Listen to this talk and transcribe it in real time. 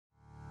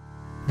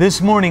This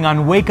morning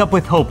on Wake Up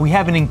with Hope, we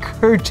have an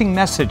encouraging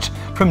message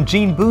from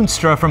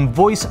Boonstra from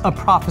Voice of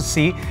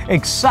Prophecy,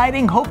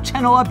 exciting Hope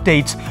Channel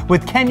updates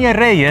with Kenia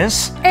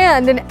Reyes,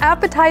 and an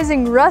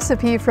appetizing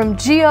recipe from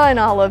Gia and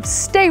Olive.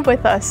 Stay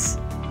with us.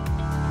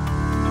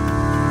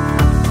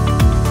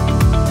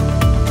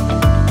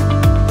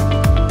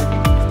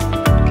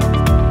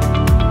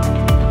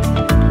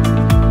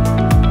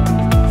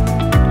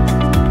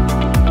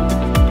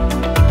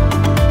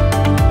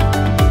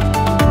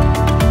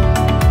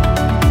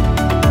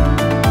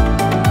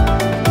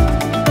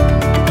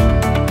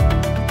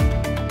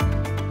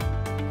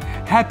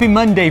 Happy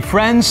Monday,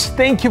 friends.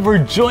 Thank you for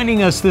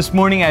joining us this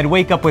morning at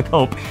Wake Up with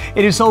Hope.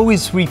 It is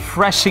always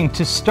refreshing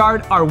to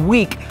start our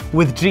week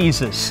with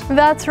Jesus.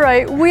 That's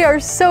right. We are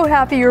so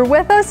happy you're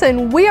with us,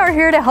 and we are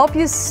here to help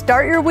you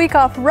start your week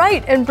off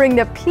right and bring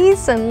the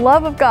peace and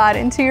love of God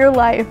into your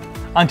life.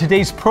 On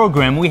today's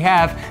program, we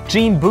have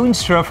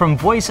Boonstra from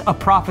Voice of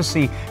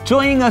Prophecy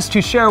joining us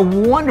to share a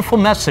wonderful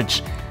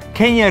message.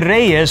 Kenia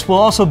Reyes will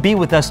also be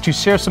with us to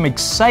share some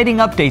exciting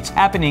updates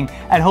happening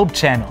at Hope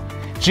Channel.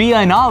 Gia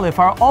and Olive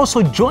are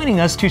also joining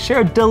us to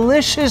share a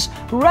delicious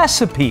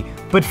recipe.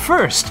 But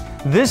first,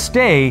 this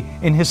day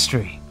in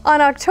history. On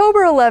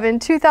October 11,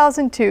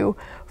 2002,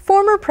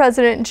 former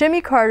President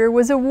Jimmy Carter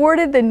was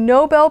awarded the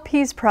Nobel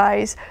Peace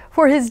Prize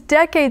for his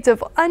decades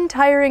of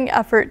untiring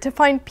effort to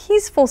find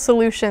peaceful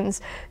solutions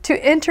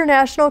to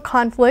international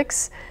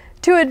conflicts,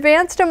 to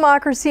advance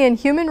democracy and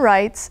human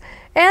rights,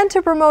 and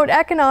to promote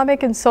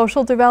economic and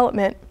social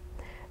development.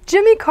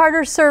 Jimmy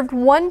Carter served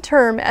one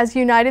term as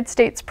United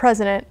States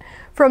President,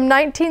 from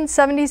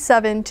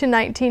 1977 to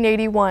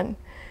 1981.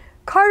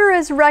 Carter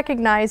is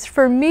recognized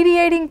for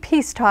mediating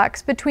peace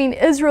talks between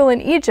Israel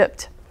and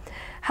Egypt.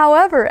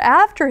 However,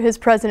 after his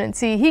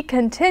presidency, he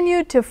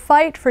continued to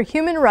fight for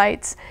human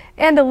rights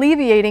and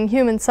alleviating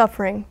human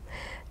suffering.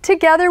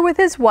 Together with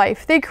his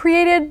wife, they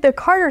created the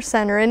Carter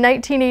Center in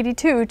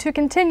 1982 to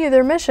continue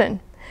their mission.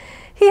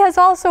 He has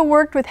also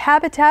worked with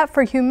Habitat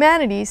for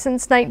Humanity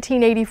since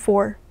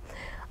 1984.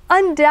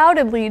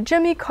 Undoubtedly,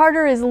 Jimmy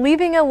Carter is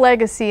leaving a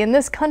legacy in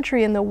this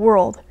country and the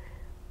world.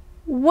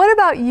 What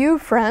about you,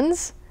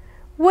 friends?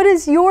 What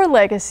is your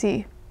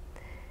legacy?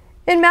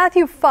 In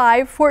Matthew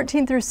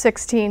 5:14 through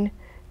 16,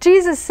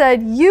 Jesus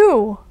said,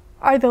 "You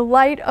are the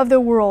light of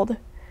the world.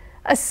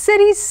 A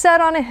city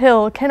set on a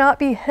hill cannot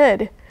be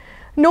hid,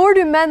 nor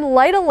do men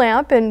light a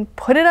lamp and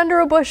put it under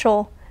a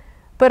bushel,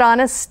 but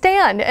on a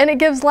stand, and it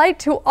gives light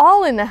to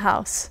all in the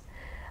house.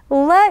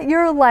 Let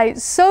your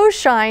light so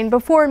shine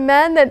before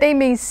men that they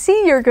may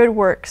see your good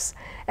works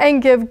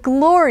and give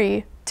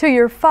glory to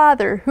your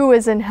Father who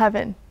is in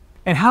heaven."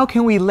 And how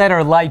can we let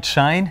our light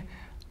shine?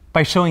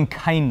 By showing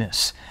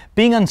kindness,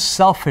 being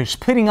unselfish,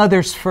 putting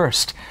others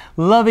first,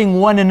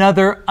 loving one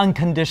another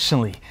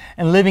unconditionally,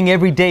 and living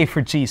every day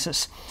for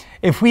Jesus.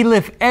 If we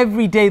live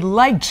every day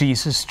like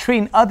Jesus,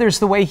 treating others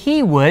the way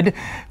He would,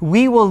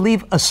 we will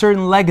leave a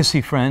certain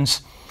legacy,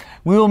 friends.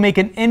 We will make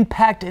an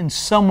impact in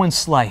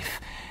someone's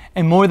life.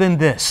 And more than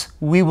this,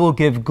 we will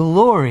give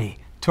glory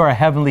to our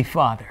Heavenly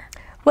Father.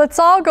 Let's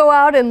all go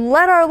out and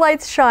let our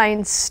lights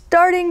shine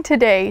starting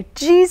today.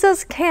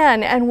 Jesus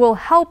can and will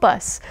help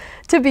us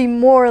to be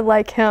more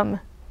like Him.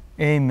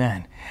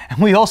 Amen. And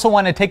we also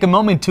want to take a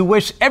moment to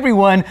wish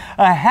everyone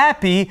a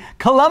happy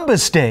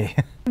Columbus Day.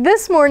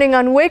 This morning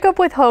on Wake Up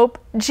with Hope,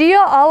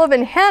 Gia, Olive,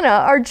 and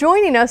Hannah are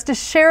joining us to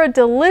share a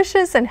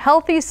delicious and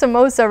healthy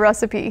samosa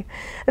recipe.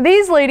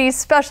 These ladies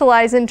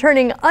specialize in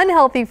turning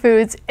unhealthy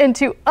foods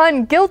into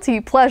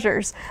unguilty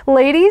pleasures.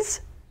 Ladies?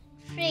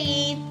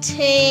 3,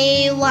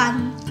 2,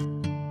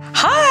 1.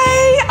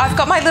 Hi! I've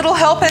got my little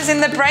helpers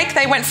in the break.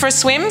 They went for a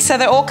swim, so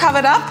they're all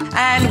covered up.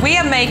 And we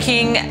are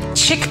making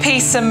chickpea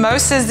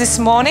samosas this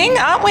morning,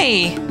 aren't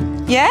we?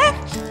 Yeah?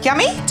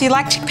 Yummy? Do you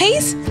like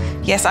chickpeas?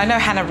 Yes, I know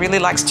Hannah really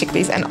likes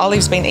chickpeas and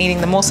Olive's been eating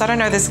them all, so I don't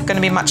know there's going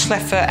to be much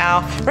left for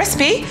our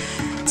recipe.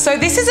 So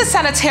this is a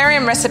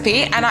sanitarium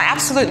recipe and I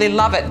absolutely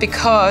love it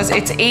because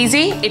it's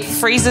easy, it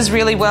freezes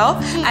really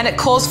well, and it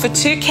calls for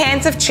 2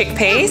 cans of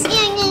chickpeas.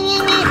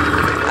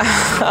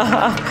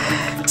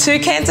 2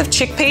 cans of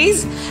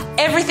chickpeas.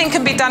 Everything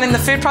can be done in the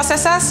food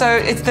processor, so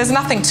there's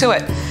nothing to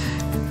it.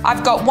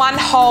 I've got 1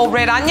 whole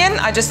red onion,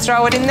 I just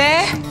throw it in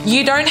there.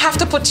 You don't have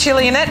to put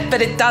chili in it,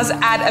 but it does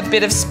add a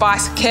bit of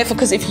spice. Careful,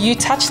 because if you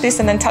touch this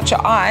and then touch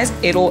your eyes,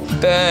 it'll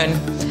burn.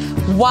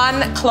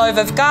 1 clove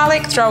of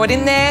garlic, throw it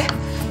in there.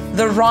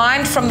 The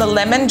rind from the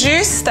lemon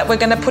juice that we're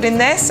gonna put in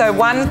there. So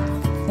one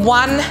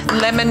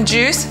lemon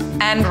juice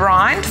and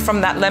rind from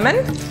that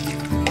lemon.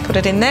 Put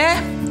it in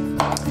there.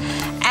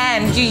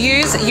 And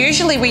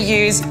usually we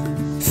use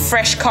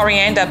fresh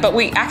coriander, but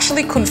we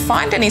actually couldn't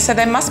find any, so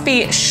there must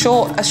be a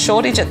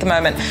shortage at the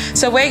moment.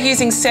 So we're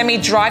using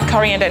semi-dried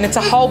coriander, and it's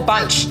a whole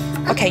bunch.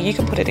 Okay, you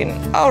can put it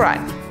in. All right,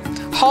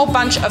 whole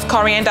bunch of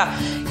coriander.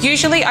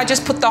 Usually I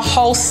just put the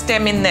whole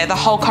stem in there, the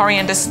whole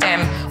coriander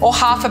stem, or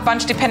half a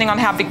bunch depending on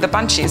how big the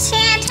bunch is.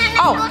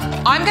 Oh,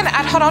 I'm gonna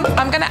add, hold on,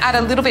 I'm gonna add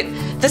a little bit.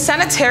 The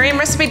sanitarium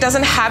recipe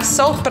doesn't have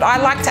salt, but I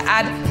like to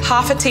add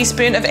half a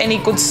teaspoon of any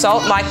good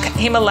salt, like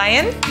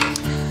Himalayan.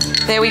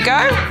 There we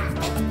go.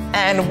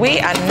 And we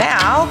are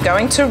now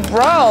going to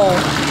roll.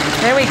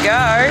 There we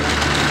go.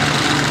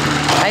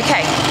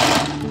 Okay,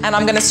 and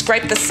I'm going to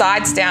scrape the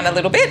sides down a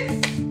little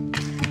bit.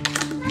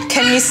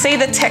 Can you see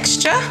the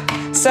texture?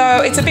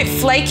 So it's a bit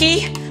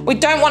flaky. We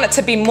don't want it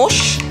to be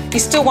mush. You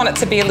still want it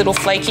to be a little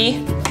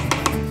flaky.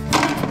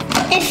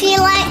 If you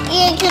like,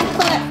 you can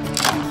put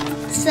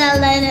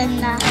salad in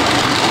that.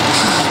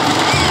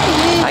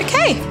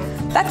 Okay,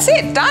 that's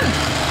it, done.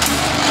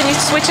 Can you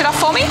switch it off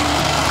for me?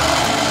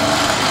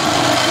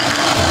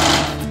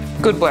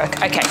 Good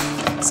work, okay.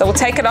 So we'll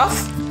take it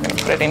off. I'm gonna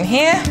put it in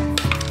here.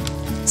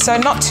 So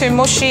not too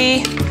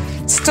mushy,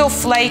 still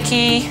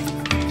flaky.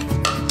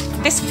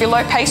 This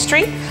filo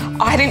pastry,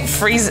 I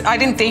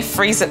didn't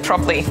defreeze it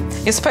properly.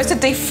 You're supposed to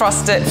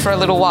defrost it for a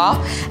little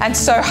while, and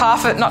so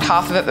not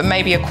half of it, but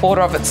maybe a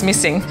quarter of it's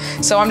missing.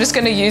 So I'm just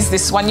gonna use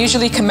this one.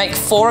 Usually you can make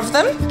 4 of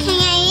them. Can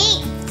I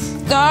eat?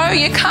 No,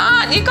 you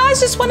can't. You guys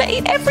just want to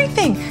eat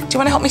everything. Do you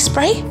want to help me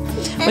spray?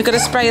 We're going to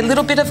spray a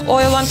little bit of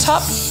oil on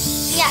top.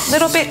 Yeah.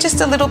 Little bit,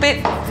 just a little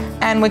bit.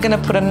 And we're going to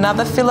put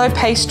another filo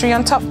pastry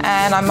on top.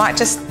 And I might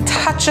just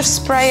touch of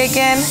spray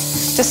again,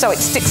 just so it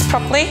sticks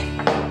properly.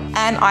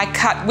 And I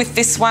cut with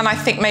this one, I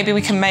think maybe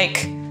we can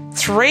make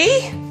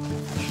 3.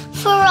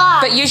 For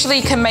us. But usually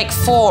you can make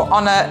 4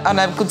 on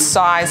a good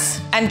size.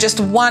 And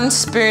just 1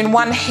 spoon,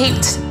 1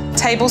 heaped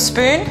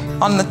tablespoon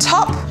on the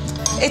top.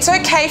 It's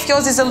okay if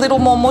yours is a little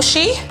more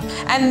mushy.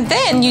 And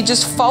then you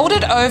just fold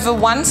it over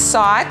one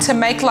side to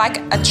make like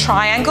a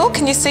triangle.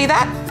 Can you see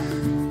that?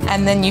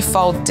 And then you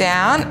fold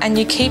down and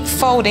you keep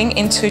folding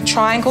into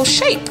triangle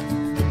shape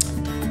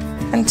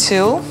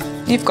until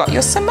you've got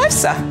your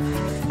samosa.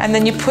 And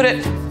then you put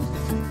it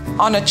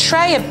on a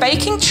tray, a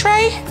baking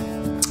tray.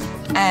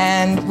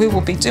 And we will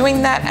be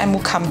doing that, and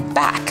we'll come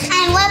back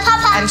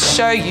and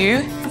show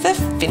you the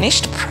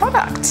finished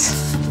product.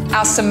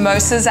 Our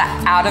samosas are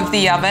out of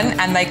the oven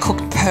and they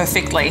cooked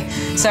perfectly.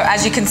 So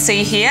as you can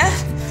see here,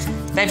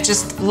 they've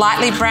just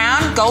lightly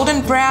brown,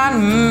 golden brown,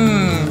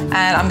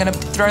 And I'm gonna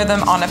throw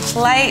them on a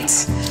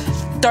plate.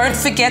 Don't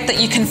forget that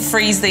you can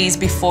freeze these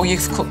before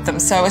you've cooked them.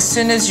 So as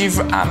soon as you've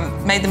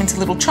made them into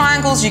little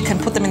triangles, you can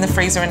put them in the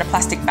freezer in a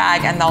plastic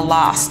bag and they'll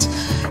last.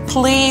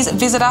 Please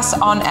visit us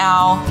on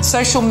our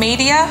social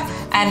media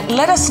and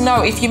let us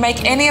know if you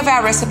make any of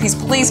our recipes.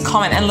 Please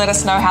comment and let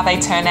us know how they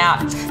turn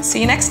out.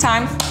 See you next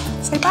time.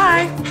 Say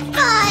bye.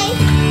 Bye.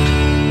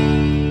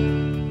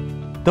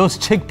 Those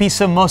chickpea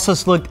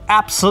samosas look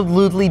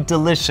absolutely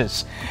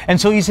delicious and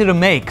so easy to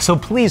make. So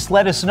please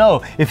let us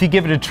know if you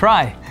give it a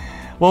try.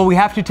 Well, we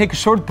have to take a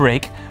short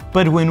break,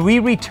 but when we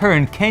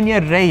return,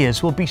 Kenia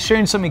Reyes will be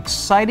sharing some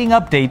exciting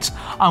updates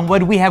on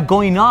what we have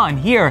going on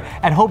here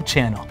at Hope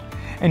Channel.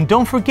 And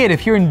don't forget,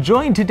 if you're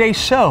enjoying today's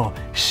show,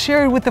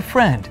 share it with a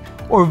friend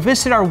or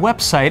visit our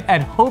website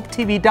at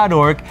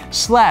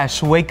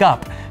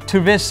hopetv.org/wakeup to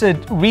visit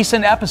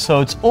recent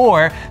episodes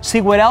or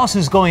see what else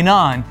is going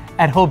on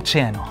at Hope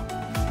Channel.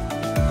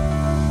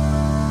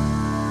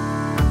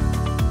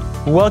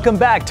 Welcome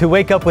back to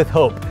Wake Up with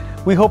Hope.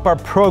 We hope our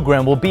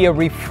program will be a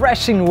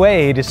refreshing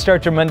way to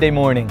start your Monday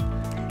morning.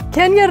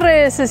 Kenia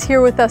Reyes is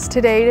here with us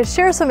today to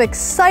share some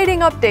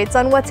exciting updates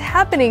on what's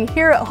happening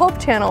here at Hope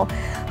Channel.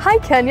 Hi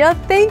Kenia,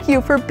 thank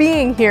you for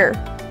being here.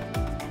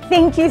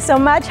 Thank you so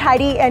much,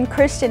 Heidi and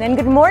Christian, and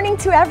good morning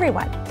to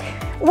everyone.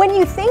 When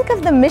you think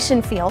of the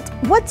mission field,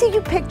 what do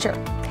you picture?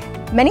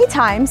 Many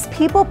times,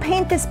 people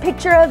paint this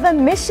picture of a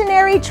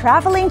missionary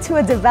traveling to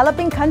a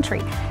developing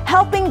country,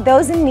 helping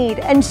those in need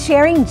and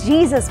sharing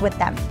Jesus with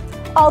them.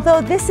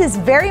 Although this is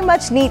very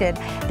much needed,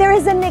 there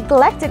is a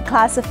neglected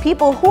class of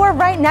people who are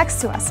right next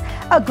to us,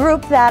 a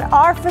group that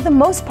are, for the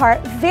most part,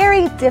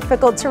 very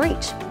difficult to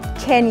reach.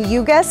 Can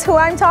you guess who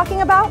I'm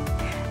talking about?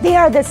 They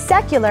are the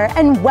secular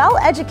and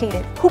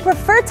well-educated who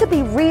prefer to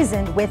be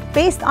reasoned with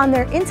based on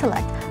their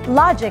intellect,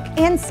 logic,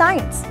 and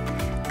science.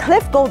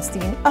 Cliff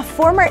Goldstein, a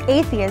former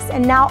atheist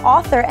and now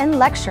author and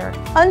lecturer,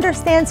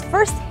 understands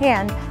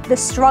firsthand the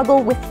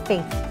struggle with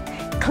faith.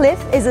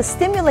 Cliff is a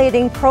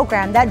stimulating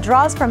program that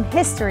draws from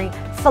history,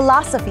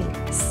 philosophy,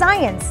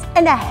 science,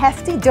 and a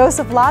hefty dose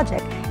of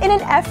logic in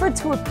an effort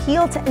to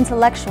appeal to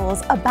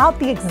intellectuals about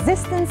the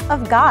existence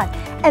of God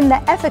and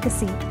the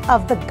efficacy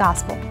of the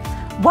gospel.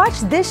 Watch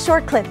this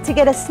short clip to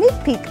get a sneak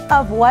peek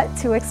of what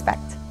to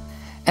expect.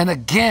 And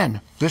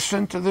again,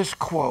 listen to this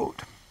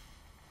quote.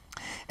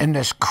 And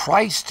as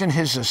Christ in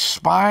his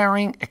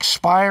expiring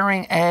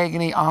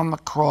agony on the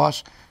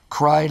cross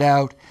cried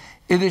out,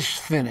 "It is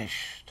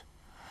finished,"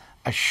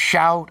 a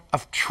shout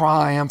of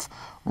triumph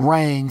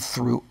rang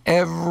through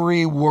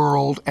every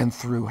world and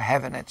through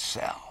heaven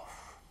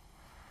itself.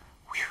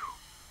 Whew.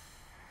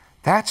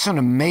 That's an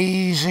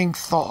amazing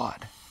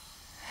thought.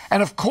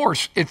 And of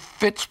course, it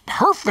fits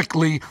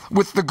perfectly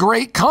with the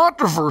great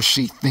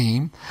controversy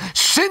theme.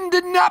 Sin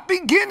did not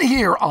begin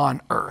here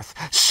on earth.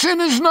 Sin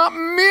is not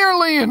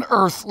merely an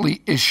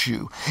earthly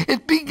issue.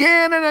 It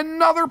began in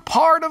another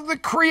part of the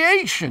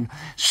creation.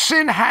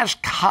 Sin has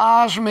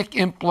cosmic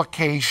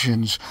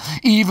implications,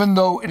 even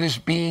though it is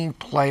being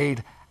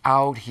played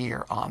out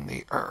here on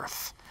the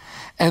earth.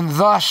 And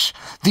thus,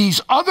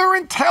 these other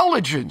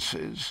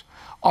intelligences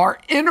are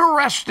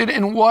interested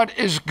in what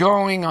is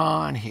going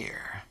on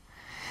here.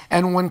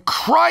 And when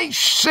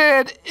Christ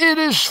said, "It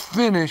is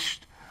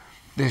finished,"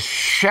 this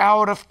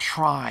shout of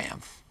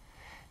triumph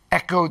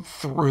echoed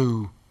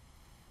through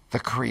the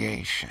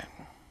creation.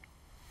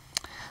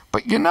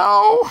 But you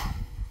know,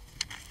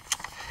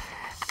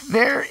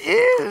 there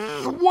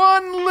is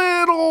one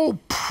little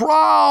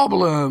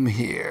problem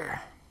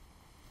here.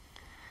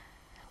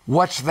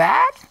 What's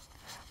that?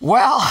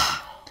 Well,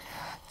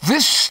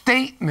 this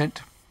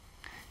statement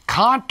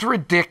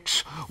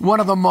contradicts one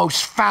of the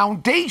most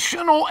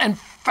foundational and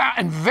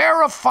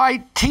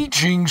verified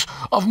teachings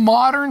of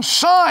modern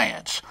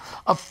science.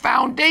 A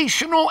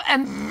foundational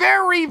and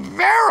very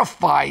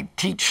verified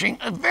teaching,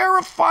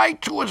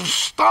 verified to an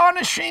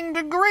astonishing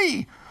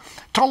degree,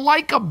 to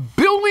like a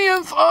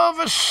billionth of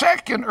a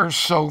second or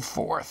so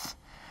forth.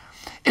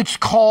 It's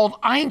called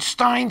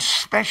Einstein's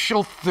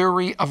special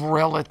theory of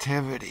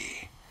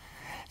relativity.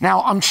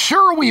 Now, I'm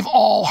sure we've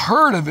all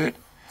heard of it,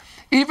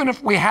 even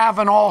if we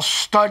haven't all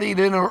studied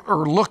it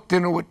or looked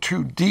into it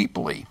too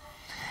deeply.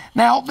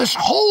 Now, this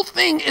whole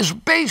thing is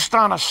based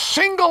on a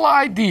single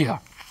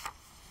idea: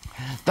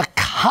 the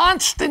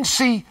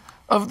constancy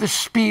of the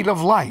speed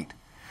of light.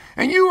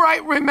 And you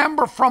might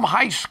remember from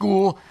high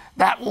school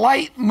that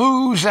light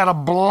moves at a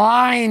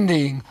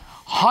blinding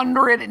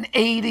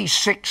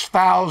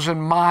 186,000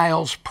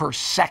 miles per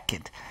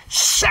second.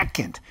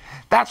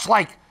 That's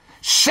like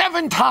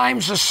 7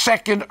 times a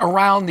second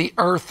around the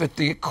Earth at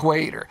the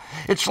equator.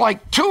 It's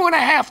like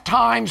 2.5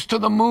 times to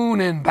the moon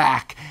and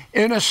back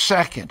in a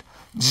second.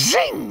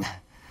 Zing!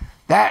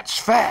 That's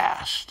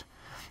fast.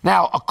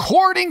 Now,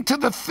 according to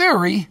the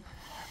theory,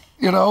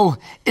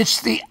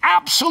 it's the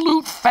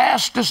absolute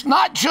fastest,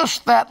 not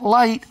just that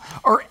light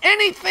or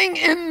anything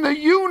in the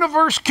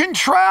universe can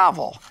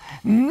travel.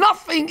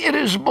 Nothing, it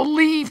is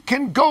believed,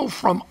 can go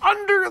from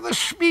under the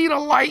speed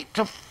of light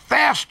to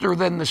faster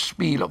than the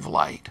speed of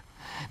light.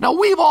 Now,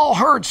 we've all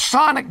heard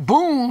sonic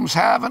booms,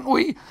 haven't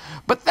we?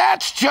 But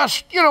that's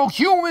just,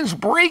 humans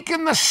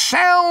breaking the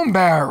sound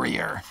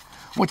barrier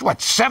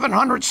with,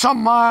 700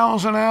 some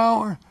miles an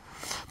hour?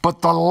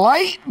 But the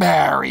light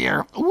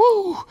barrier,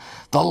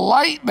 the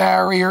light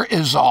barrier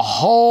is a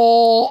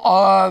whole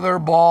other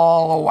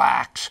ball of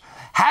wax.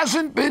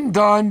 Hasn't been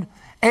done,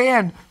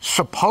 and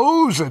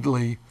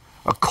supposedly,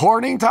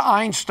 according to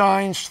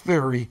Einstein's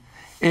theory,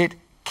 it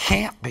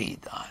can't be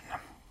done.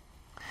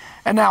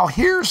 And now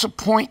here's a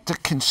point to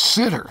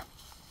consider.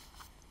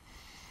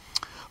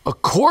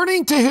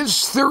 According to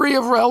his theory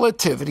of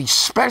relativity,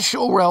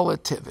 special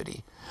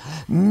relativity,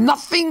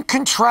 nothing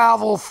can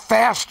travel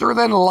faster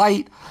than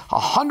light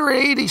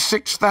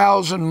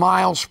 186,000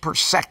 miles per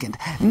second.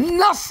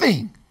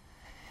 Nothing.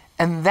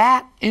 And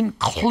that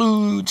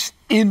includes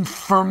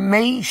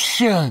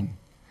information.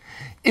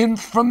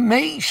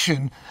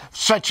 Information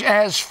such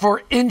as,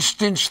 for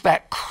instance,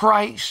 that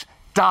Christ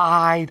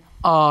died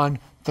on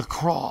the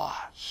cross.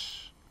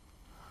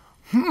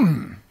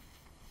 Can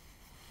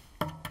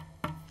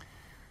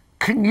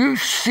you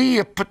see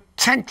a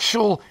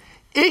potential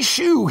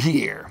issue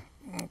here?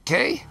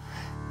 Okay.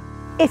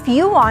 If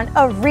you want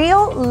a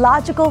real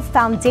logical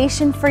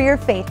foundation for your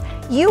faith,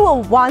 you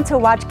will want to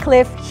watch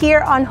Cliff here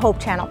on Hope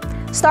Channel.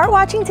 Start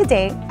watching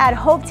today at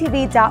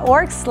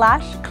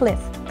hopetv.org/Cliff.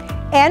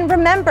 And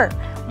remember,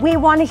 we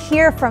want to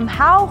hear from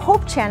how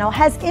Hope Channel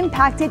has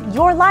impacted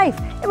your life,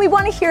 and we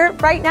want to hear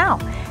it right now.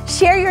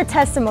 Share your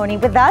testimony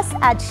with us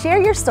at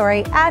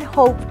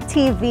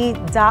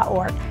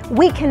shareyourstory@hopetv.org.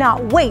 We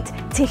cannot wait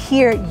to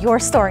hear your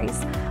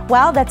stories.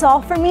 Well, that's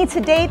all for me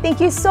today. Thank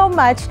you so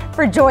much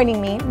for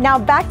joining me. Now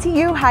back to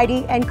you,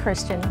 Heidi and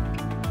Christian.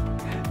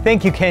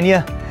 Thank you,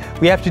 Kenya.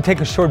 We have to take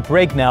a short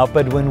break now,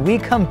 but when we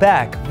come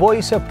back,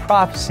 Voice of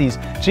Prophecy's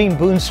Jean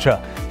Boonstra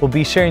will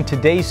be sharing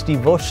today's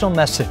devotional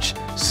message.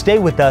 Stay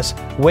with us.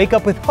 Wake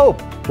up with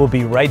hope. We'll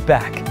be right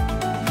back.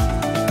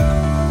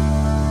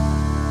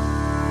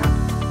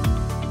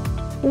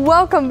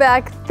 Welcome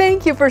back.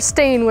 Thank you for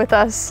staying with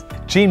us.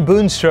 Jean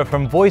Boonstra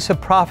from Voice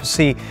of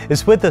Prophecy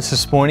is with us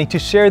this morning to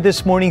share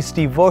this morning's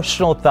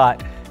devotional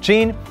thought.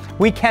 Jean,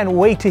 we can't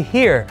wait to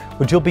hear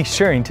what you'll be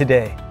sharing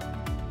today.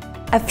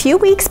 A few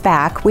weeks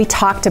back, we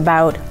talked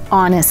about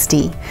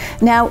honesty.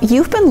 Now,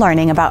 you've been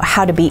learning about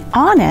how to be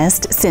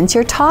honest since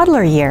your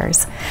toddler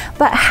years.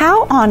 But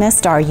how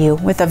honest are you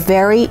with a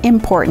very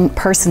important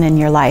person in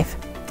your life?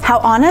 How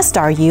honest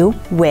are you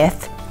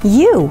with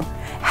you?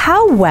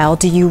 How well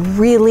do you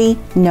really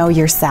know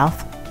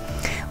yourself?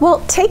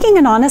 Well, taking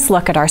an honest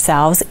look at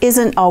ourselves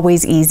isn't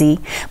always easy,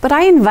 but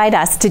I invite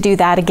us to do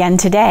that again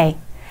today.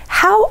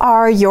 How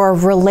are your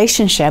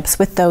relationships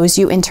with those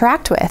you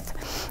interact with?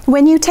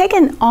 When you take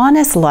an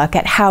honest look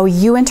at how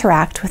you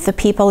interact with the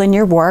people in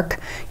your work,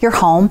 your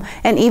home,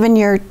 and even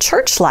your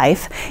church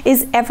life,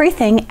 is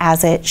everything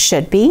as it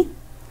should be?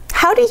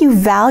 How do you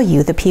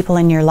value the people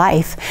in your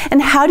life?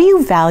 And how do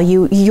you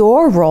value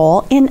your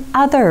role in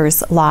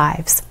others'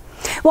 lives?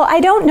 Well, I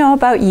don't know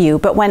about you,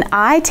 but when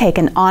I take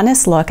an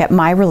honest look at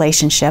my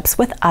relationships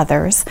with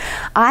others,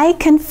 I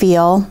can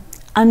feel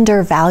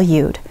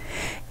undervalued.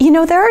 You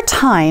know, there are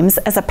times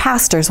as a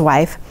pastor's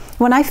wife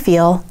when I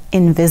feel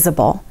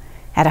invisible.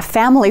 At a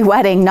family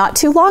wedding not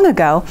too long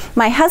ago,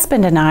 my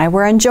husband and I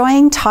were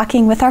enjoying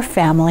talking with our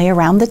family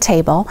around the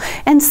table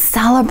and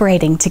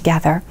celebrating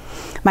together.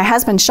 My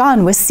husband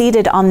Sean was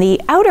seated on the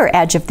outer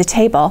edge of the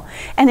table,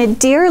 and a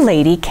dear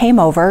lady came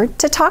over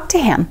to talk to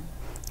him.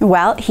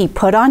 Well, he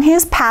put on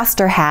his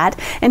pastor hat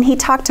and he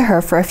talked to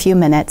her for a few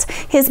minutes,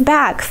 his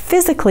back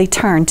physically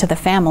turned to the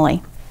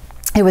family.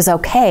 It was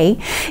okay.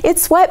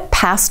 It's what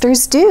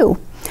pastors do.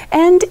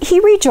 And he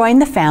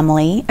rejoined the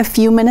family a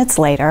few minutes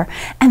later,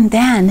 and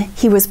then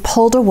he was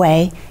pulled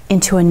away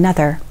into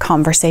another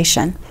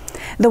conversation.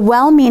 The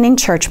well-meaning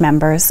church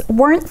members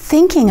weren't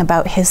thinking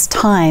about his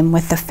time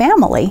with the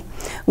family.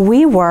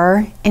 We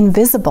were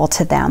invisible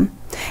to them,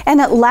 and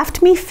it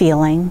left me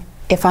feeling,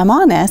 if I'm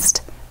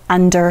honest,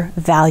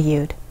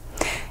 undervalued.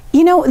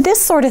 You know, this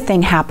sort of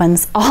thing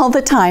happens all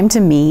the time to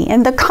me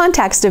in the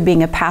context of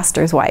being a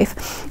pastor's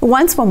wife.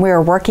 Once when we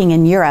were working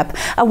in Europe,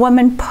 a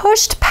woman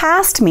pushed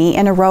past me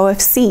in a row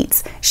of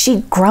seats.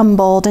 She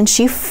grumbled and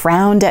she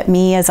frowned at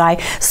me as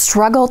I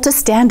struggled to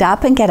stand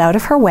up and get out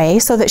of her way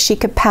so that she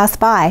could pass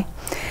by.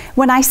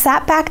 When I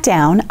sat back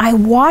down, I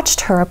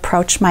watched her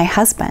approach my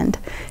husband.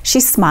 She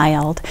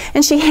smiled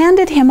and she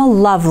handed him a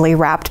lovely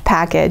wrapped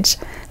package.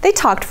 They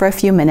talked for a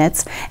few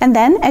minutes, and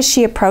then as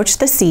she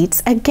approached the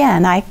seats,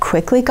 again I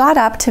quickly got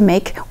up to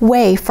make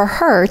way for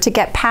her to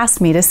get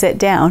past me to sit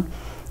down.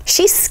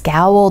 She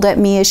scowled at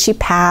me as she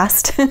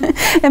passed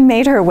and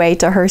made her way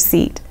to her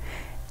seat.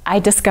 I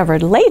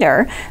discovered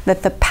later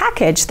that the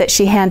package that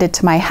she handed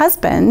to my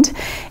husband,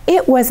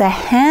 it was a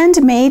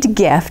handmade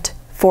gift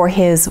for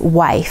his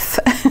wife.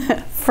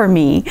 For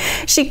me.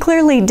 She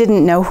clearly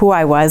didn't know who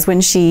I was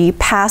when she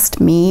passed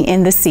me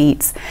in the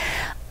seats.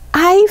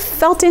 I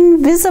felt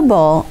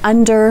invisible,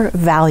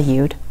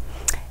 undervalued.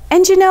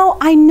 And you know,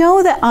 I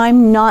know that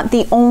I'm not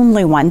the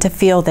only one to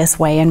feel this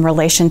way in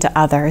relation to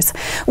others.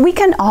 We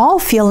can all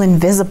feel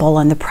invisible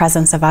in the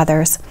presence of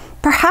others.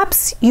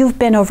 Perhaps you've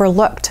been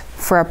overlooked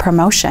for a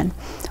promotion,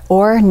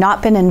 or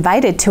not been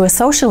invited to a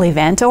social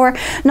event, or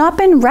not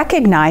been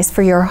recognized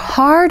for your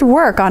hard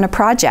work on a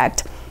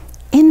project.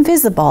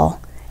 Invisible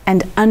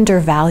and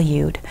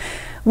undervalued.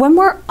 When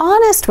we're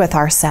honest with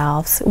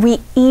ourselves, we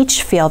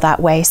each feel that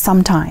way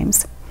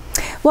sometimes.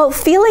 Well,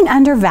 feeling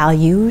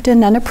undervalued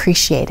and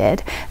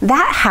unappreciated,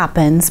 that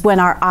happens when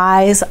our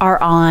eyes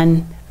are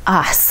on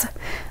us.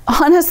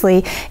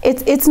 Honestly,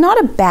 it's not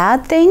a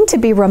bad thing to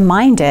be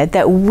reminded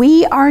that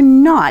we are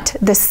not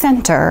the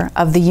center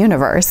of the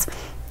universe.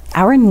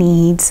 Our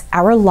needs,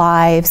 our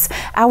lives,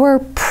 our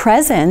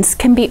presence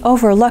can be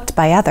overlooked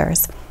by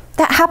others.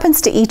 That happens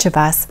to each of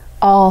us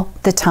all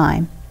the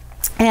time.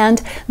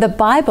 And the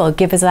Bible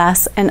gives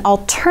us an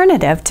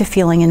alternative to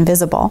feeling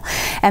invisible,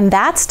 and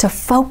that's to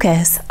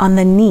focus on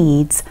the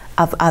needs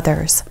of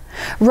others.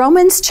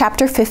 Romans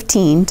chapter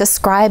 15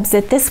 describes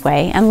it this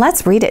way, and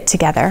let's read it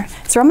together.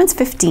 It's Romans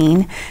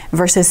 15,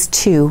 verses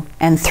 2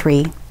 and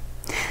 3.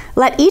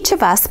 Let each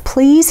of us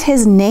please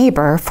his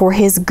neighbor for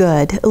his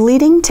good,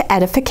 leading to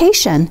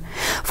edification.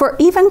 For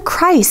even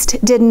Christ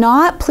did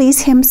not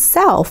please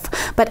himself,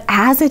 but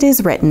as it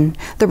is written,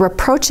 the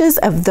reproaches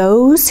of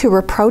those who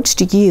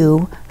reproached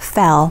you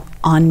fell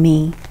on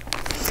me.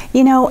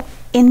 You know,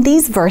 in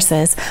these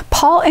verses,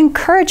 Paul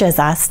encourages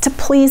us to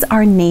please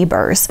our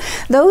neighbors,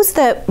 those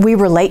that we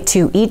relate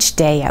to each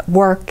day at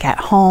work, at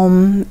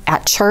home,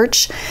 at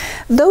church,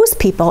 those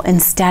people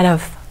instead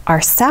of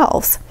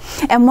ourselves.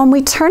 And when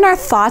we turn our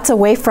thoughts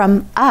away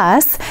from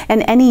us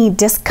and any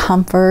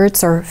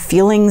discomforts or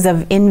feelings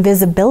of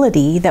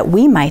invisibility that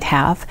we might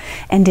have,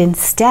 and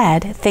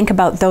instead think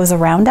about those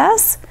around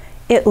us,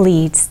 it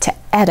leads to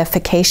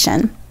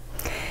edification.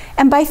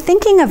 And by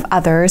thinking of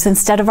others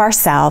instead of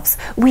ourselves,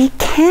 we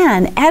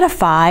can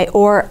edify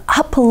or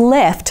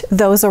uplift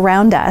those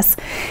around us.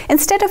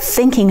 Instead of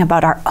thinking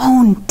about our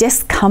own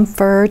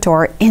discomfort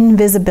or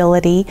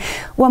invisibility,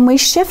 when we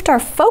shift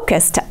our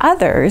focus to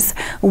others,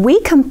 we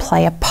can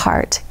play a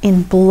part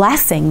in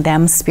blessing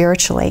them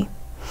spiritually.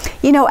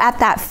 You know, at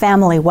that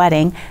family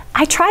wedding,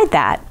 I tried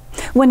that.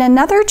 When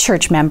another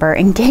church member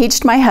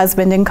engaged my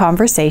husband in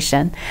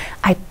conversation,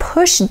 I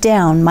pushed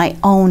down my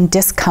own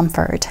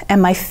discomfort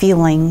and my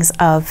feelings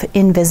of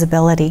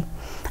invisibility.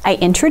 I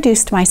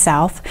introduced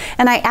myself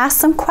and I asked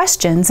some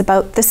questions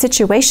about the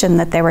situation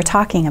that they were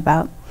talking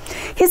about.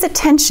 His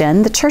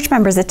attention, the church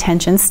member's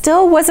attention,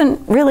 still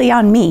wasn't really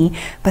on me,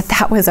 but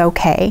that was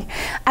okay.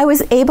 I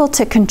was able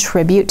to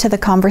contribute to the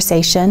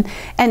conversation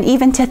and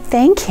even to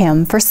thank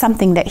him for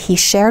something that he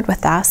shared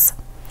with us.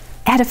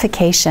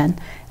 Edification.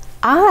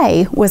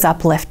 I was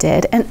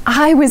uplifted and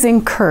I was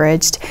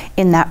encouraged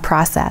in that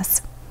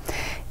process.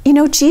 You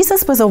know,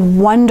 Jesus was a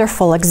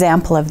wonderful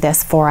example of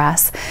this for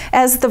us.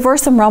 As the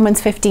verse in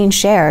Romans 15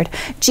 shared,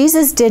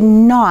 Jesus did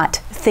not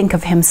think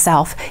of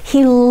himself.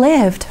 He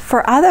lived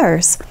for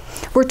others.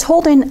 We're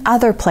told in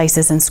other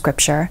places in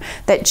Scripture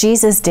that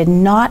Jesus did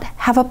not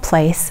have a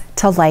place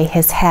to lay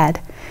his head.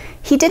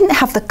 He didn't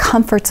have the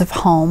comforts of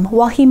home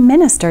while he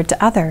ministered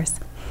to others.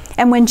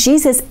 And when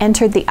Jesus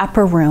entered the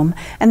upper room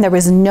and there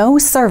was no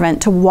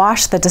servant to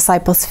wash the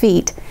disciples'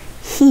 feet,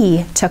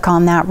 He took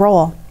on that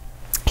role.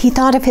 He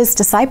thought of his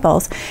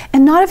disciples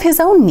and not of his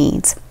own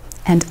needs.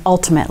 And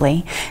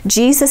ultimately,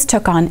 Jesus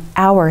took on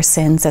our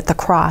sins at the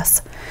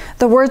cross.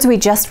 The words we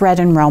just read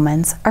in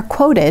Romans are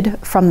quoted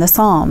from the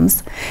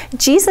Psalms.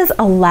 Jesus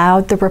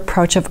allowed the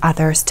reproach of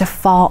others to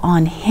fall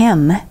on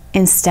him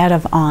instead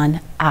of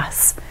on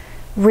us.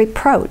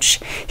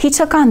 Reproach. He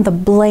took on the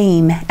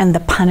blame and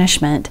the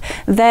punishment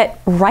that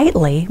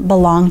rightly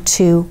belonged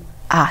to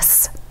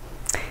us.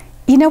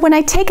 You know, when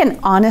I take an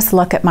honest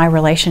look at my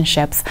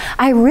relationships,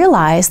 I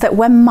realize that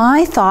when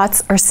my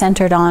thoughts are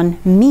centered on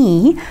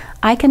me,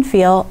 I can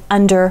feel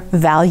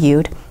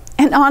undervalued.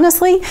 And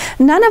honestly,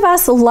 none of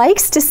us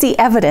likes to see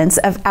evidence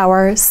of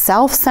our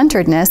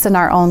self-centeredness in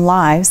our own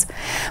lives.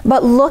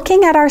 But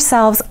looking at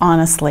ourselves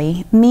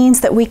honestly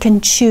means that we can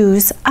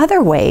choose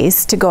other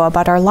ways to go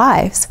about our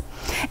lives.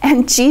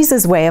 And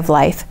Jesus' way of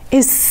life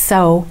is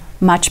so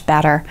much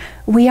better.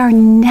 We are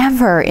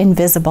never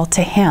invisible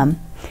to him.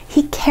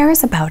 He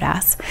cares about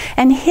us,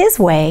 and his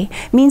way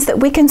means that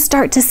we can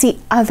start to see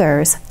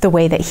others the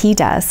way that he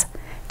does,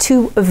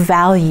 to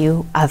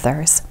value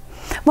others.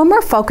 When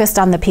we're focused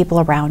on the people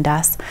around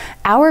us,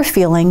 our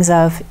feelings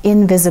of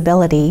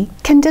invisibility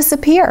can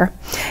disappear.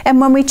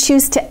 And when we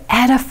choose to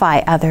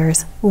edify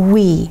others,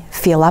 we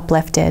feel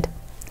uplifted.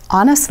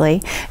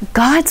 Honestly,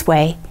 God's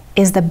way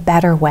is the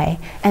better way,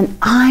 and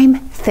I'm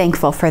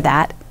thankful for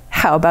that.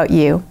 How about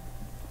you?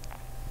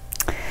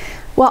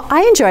 Well,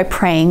 I enjoy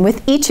praying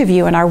with each of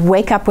you in our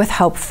Wake Up with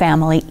Hope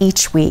family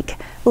each week.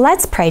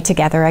 Let's pray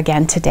together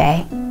again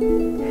today.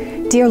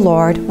 Dear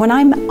Lord, when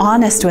I'm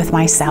honest with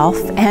myself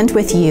and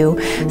with you,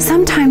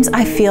 sometimes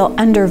I feel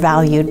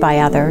undervalued by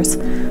others.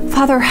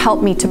 Father,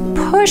 help me to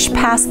push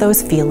past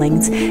those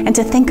feelings and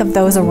to think of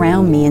those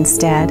around me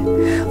instead.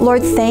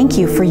 Lord, thank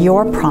you for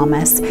your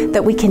promise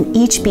that we can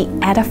each be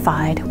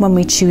edified when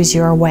we choose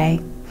your way.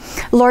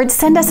 Lord,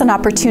 send us an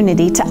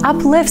opportunity to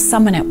uplift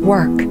someone at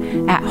work,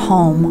 at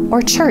home,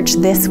 or church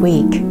this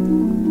week.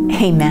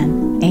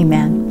 Amen.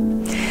 Amen.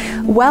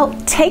 Well,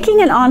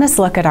 taking an honest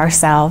look at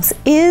ourselves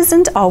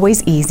isn't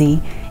always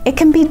easy. It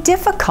can be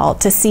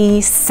difficult to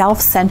see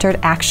self-centered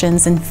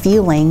actions and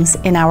feelings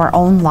in our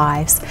own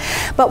lives.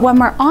 But when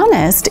we're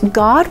honest,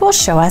 God will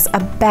show us a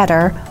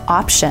better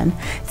option.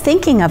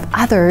 Thinking of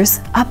others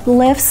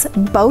uplifts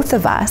both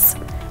of us.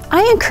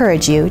 I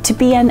encourage you to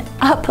be an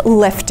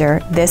uplifter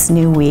this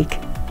new week.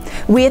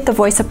 We at the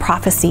Voice of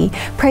Prophecy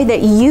pray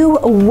that you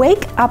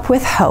wake up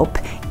with hope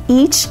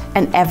each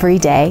and every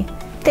day.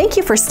 Thank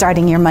you for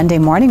starting your Monday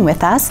morning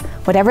with us.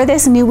 Whatever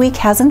this new week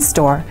has in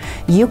store,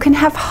 you can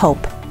have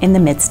hope in the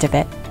midst of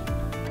it.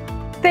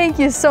 Thank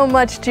you so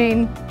much,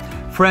 Jean.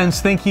 Friends,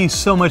 thank you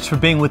so much for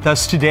being with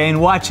us today and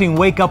watching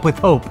Wake Up with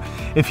Hope.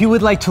 If you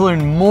would like to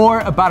learn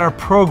more about our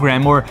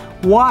program or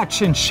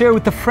watch and share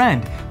with a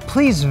friend,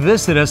 please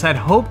visit us at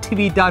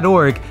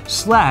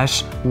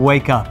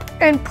hopetv.org/wakeup.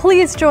 And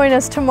please join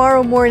us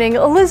tomorrow morning.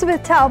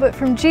 Elizabeth Talbot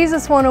from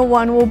Jesus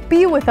 101 will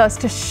be with us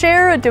to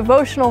share a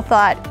devotional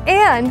thought,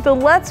 and the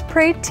Let's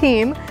Pray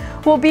team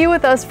will be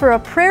with us for a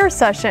prayer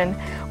session.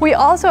 We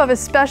also have a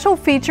special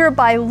feature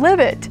by Live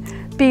It.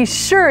 Be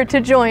sure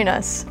to join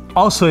us.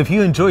 Also, if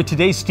you enjoyed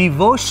today's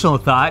devotional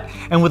thought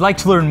and would like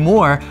to learn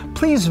more,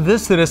 please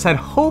visit us at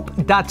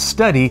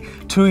hope.study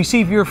to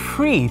receive your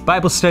free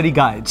Bible study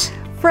guides.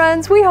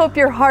 Friends, we hope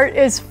your heart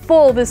is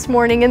full this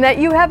morning and that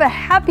you have a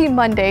happy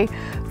Monday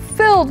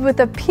filled with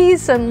the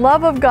peace and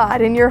love of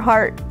God in your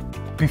heart.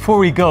 Before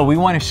we go, we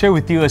want to share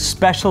with you a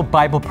special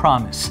Bible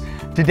promise.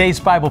 Today's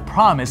Bible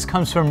promise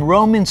comes from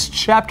Romans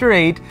chapter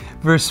 8,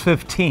 verse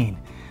 15.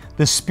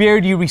 The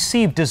Spirit you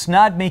received does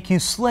not make you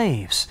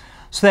slaves,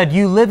 so that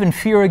you live in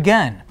fear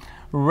again.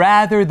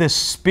 Rather, the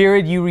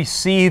Spirit you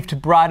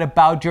received brought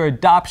about your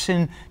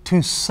adoption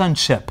to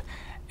sonship,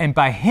 and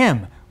by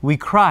Him we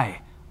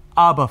cry,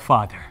 Abba,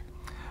 Father.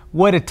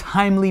 What a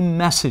timely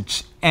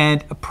message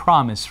and a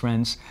promise,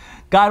 friends.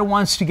 God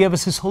wants to give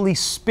us His Holy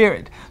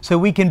Spirit so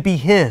we can be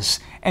His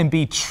and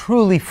be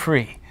truly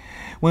free.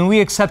 When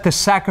we accept the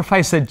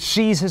sacrifice that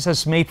Jesus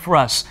has made for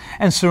us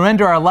and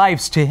surrender our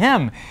lives to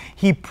Him,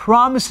 He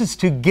promises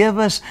to give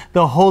us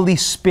the Holy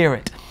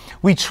Spirit.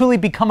 We truly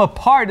become a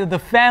part of the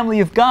family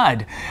of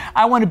God.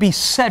 I want to be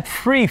set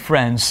free,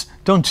 friends,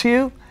 don't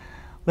you?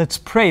 Let's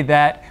pray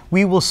that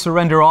we will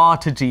surrender all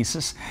to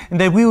Jesus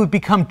and that we would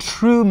become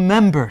true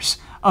members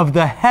of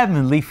the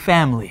heavenly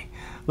family.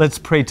 Let's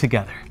pray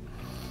together.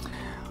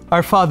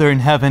 Our Father in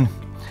heaven,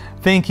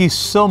 thank you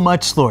so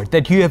much, Lord,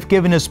 that you have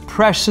given us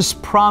precious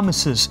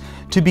promises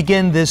to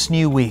begin this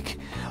new week.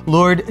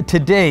 Lord,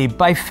 today,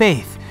 by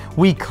faith,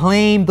 we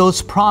claim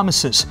those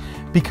promises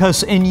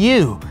because in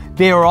you,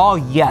 they are all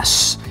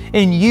yes.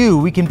 In you,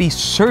 we can be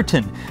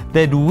certain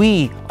that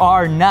we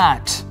are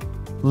not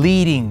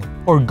leading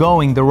or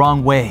going the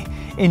wrong way.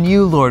 In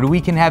you, Lord, we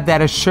can have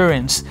that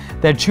assurance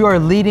that you are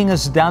leading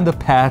us down the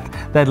path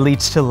that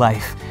leads to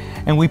life.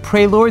 And we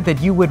pray, Lord, that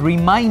you would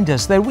remind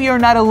us that we are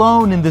not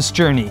alone in this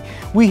journey.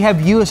 We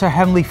have you as our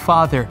Heavenly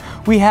Father.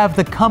 We have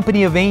the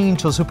company of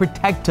angels who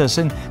protect us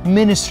and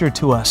minister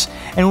to us.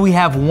 And we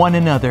have one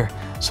another.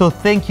 So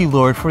thank you,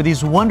 Lord, for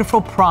these wonderful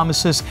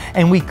promises,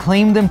 and we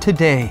claim them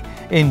today.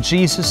 In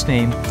Jesus'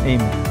 name,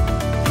 amen.